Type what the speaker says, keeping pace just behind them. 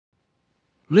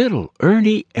Little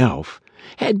Ernie Elf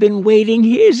had been waiting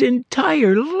his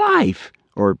entire life,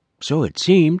 or so it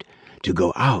seemed, to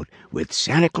go out with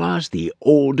Santa Claus, the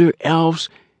older elves,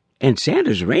 and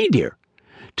Santa's reindeer,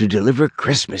 to deliver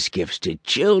Christmas gifts to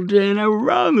children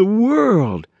around the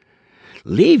world.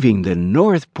 Leaving the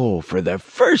North Pole for the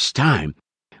first time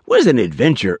was an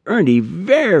adventure Ernie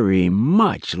very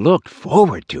much looked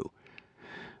forward to.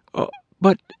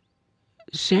 But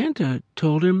Santa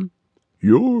told him,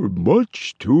 "You're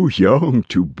much too young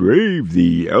to brave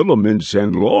the elements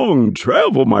and long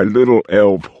travel, my little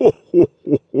elf. Ho, ho,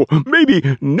 ho, ho.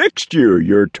 Maybe next year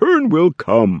your turn will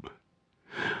come."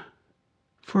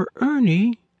 For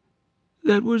Ernie,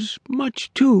 that was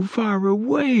much too far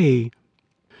away,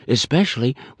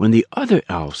 especially when the other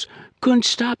elves couldn't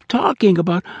stop talking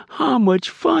about how much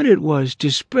fun it was to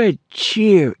spread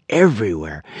cheer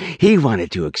everywhere. He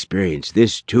wanted to experience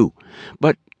this too,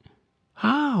 but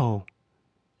how?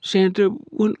 Santa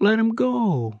wouldn't let him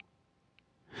go.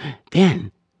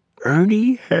 Then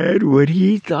Ernie had what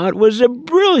he thought was a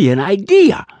brilliant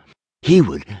idea. He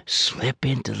would slip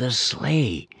into the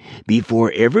sleigh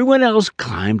before everyone else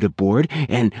climbed aboard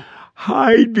and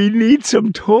hide beneath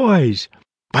some toys.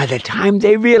 By the time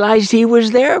they realized he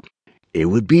was there, it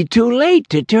would be too late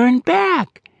to turn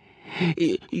back.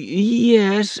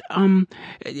 Yes,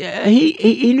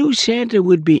 he knew Santa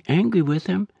would be angry with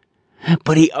him,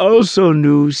 but he also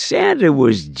knew Santa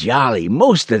was jolly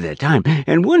most of the time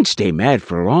and wouldn't stay mad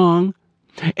for long.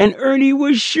 And Ernie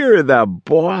was sure the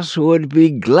boss would be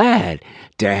glad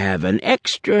to have an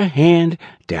extra hand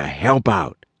to help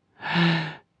out.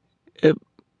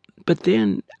 But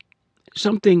then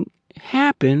something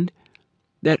happened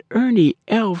that Ernie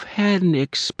Elf hadn't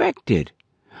expected.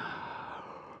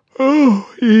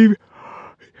 He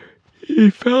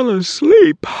fell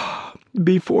asleep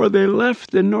before they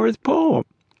left the North Pole.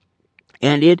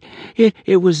 And it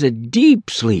was a deep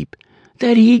sleep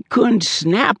that he couldn't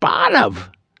snap out of.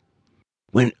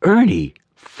 When Ernie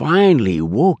finally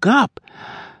woke up,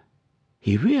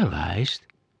 he realized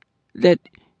that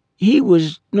he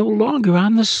was no longer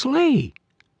on the sleigh.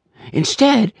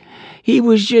 Instead, he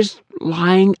was just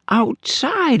lying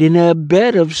outside in a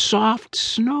bed of soft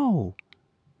snow.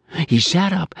 He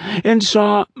sat up and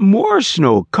saw more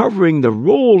snow covering the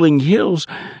rolling hills,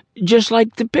 just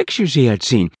like the pictures he had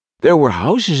seen. There were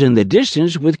houses in the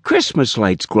distance with Christmas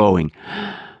lights glowing.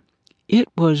 It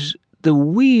was the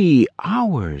wee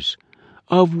hours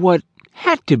of what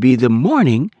had to be the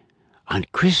morning on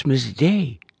Christmas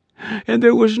Day, and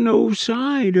there was no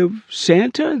sign of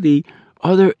Santa, the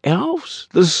other elves,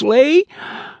 the sleigh,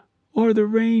 or the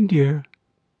reindeer.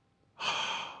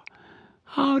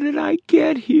 How did I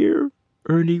get here?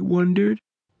 Ernie wondered.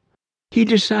 He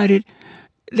decided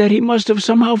that he must have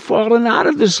somehow fallen out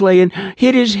of the sleigh and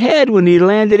hit his head when he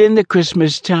landed in the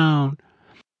Christmas town.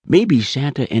 Maybe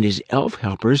Santa and his elf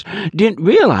helpers didn't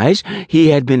realize he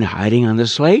had been hiding on the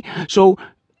sleigh, so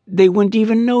they wouldn't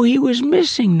even know he was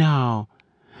missing now.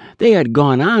 They had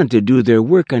gone on to do their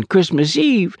work on Christmas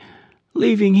Eve,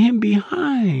 leaving him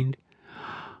behind.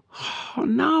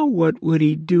 Now what would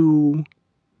he do?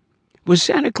 Was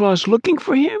Santa Claus looking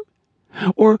for him?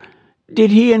 Or did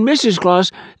he and Mrs.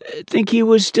 Claus think he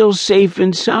was still safe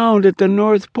and sound at the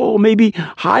North Pole, maybe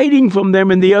hiding from them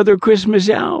and the other Christmas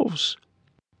elves?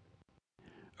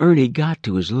 Ernie got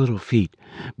to his little feet,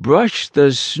 brushed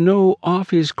the snow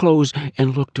off his clothes,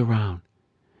 and looked around.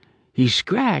 He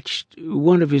scratched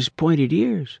one of his pointed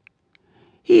ears.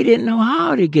 He didn't know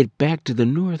how to get back to the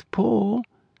North Pole.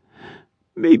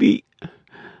 Maybe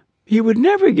he would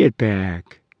never get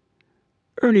back.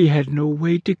 Ernie had no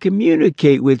way to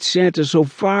communicate with Santa so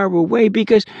far away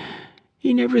because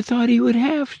he never thought he would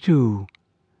have to.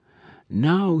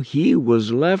 Now he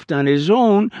was left on his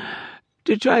own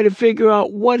to try to figure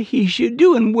out what he should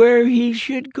do and where he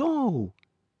should go.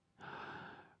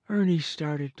 Ernie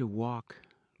started to walk,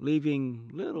 leaving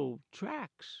little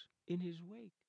tracks in his wake.